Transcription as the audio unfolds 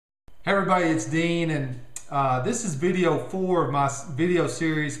Everybody, it's Dean, and this is video 4 of my video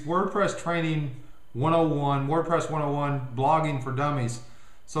series, WordPress Training 101, WordPress 101, Blogging for Dummies.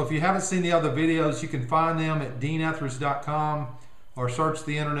 So if you haven't seen the other videos, you can find them at deanetheridge.com or search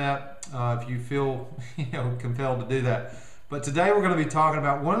the internet if you feel compelled to do that. But today we're going to be talking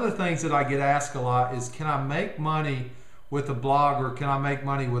about one of the things that I get asked a lot is, can I make money with a blog, or can I make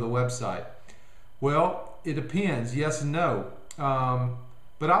money with a website? Well, it depends, yes and no.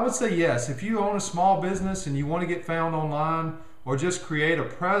 But I would say yes. If you own a small business and you want to get found online, or just create a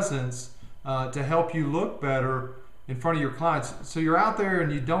presence to help you look better in front of your clients, so you're out there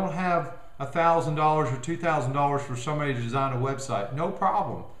and you don't have $1,000 or $2,000 for somebody to design a website, no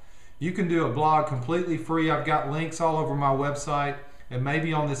problem. You can do a blog completely free. I've got links all over my website and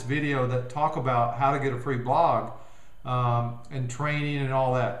maybe on this video that talk about how to get a free blog and training and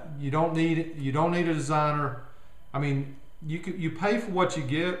all that. You don't need a designer. I mean, you pay for what you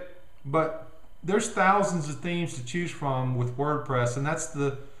get, but there's thousands of themes to choose from with WordPress, and that's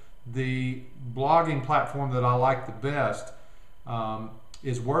the blogging platform that I like the best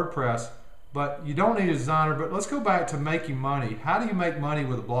is WordPress. But you don't need a designer. But let's go back to making money. How do you make money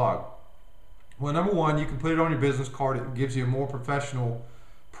with a blog? Well, number one, you can put it on your business card. It gives you a more professional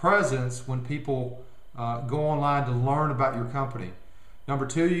presence when people go online to learn about your company. Number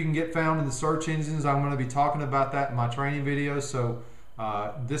two, you can get found in the search engines. I'm going to be talking about that in my training videos. So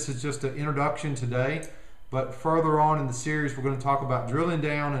this is just an introduction today. But further on in the series, we're going to talk about drilling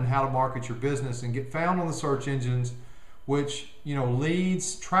down and how to market your business and get found on the search engines, which,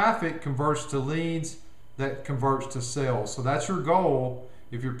 leads, traffic converts to leads that converts to sales. So that's your goal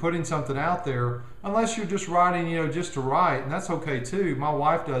if you're putting something out there, unless you're just writing, just to write, and that's okay too. My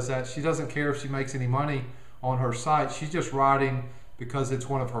wife does that. She doesn't care if she makes any money on her site. She's just writing because it's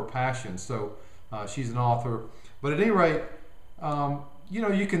one of her passions. So she's an author. But at any rate,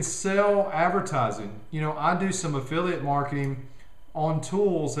 you can sell advertising. I do some affiliate marketing on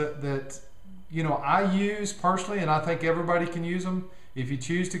tools that I use personally, and I think everybody can use them. If you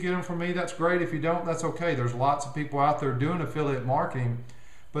choose to get them from me, that's great. If you don't, that's okay. There's lots of people out there doing affiliate marketing,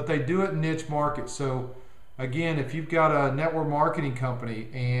 but they do it in niche markets. So again, if you've got a network marketing company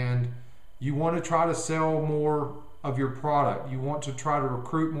and you want to try to sell more of your product, you want to try to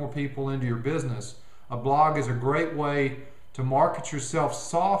recruit more people into your business, a blog is a great way to market yourself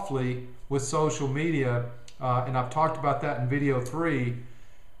softly with social media, and I've talked about that in video 3.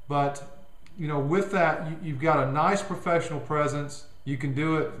 But with that, you've got a nice professional presence. You can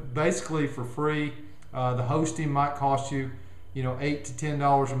do it basically for free. The hosting might cost you $8 to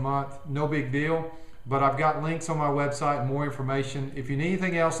 $10 a month, no big deal. But I've got links on my website and more information. If you need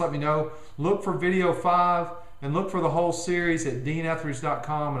anything else, let me know. Look for video 5 and look for the whole series at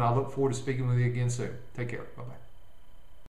deanetheridge.com, and I look forward to speaking with you again soon. Take care. Bye-bye.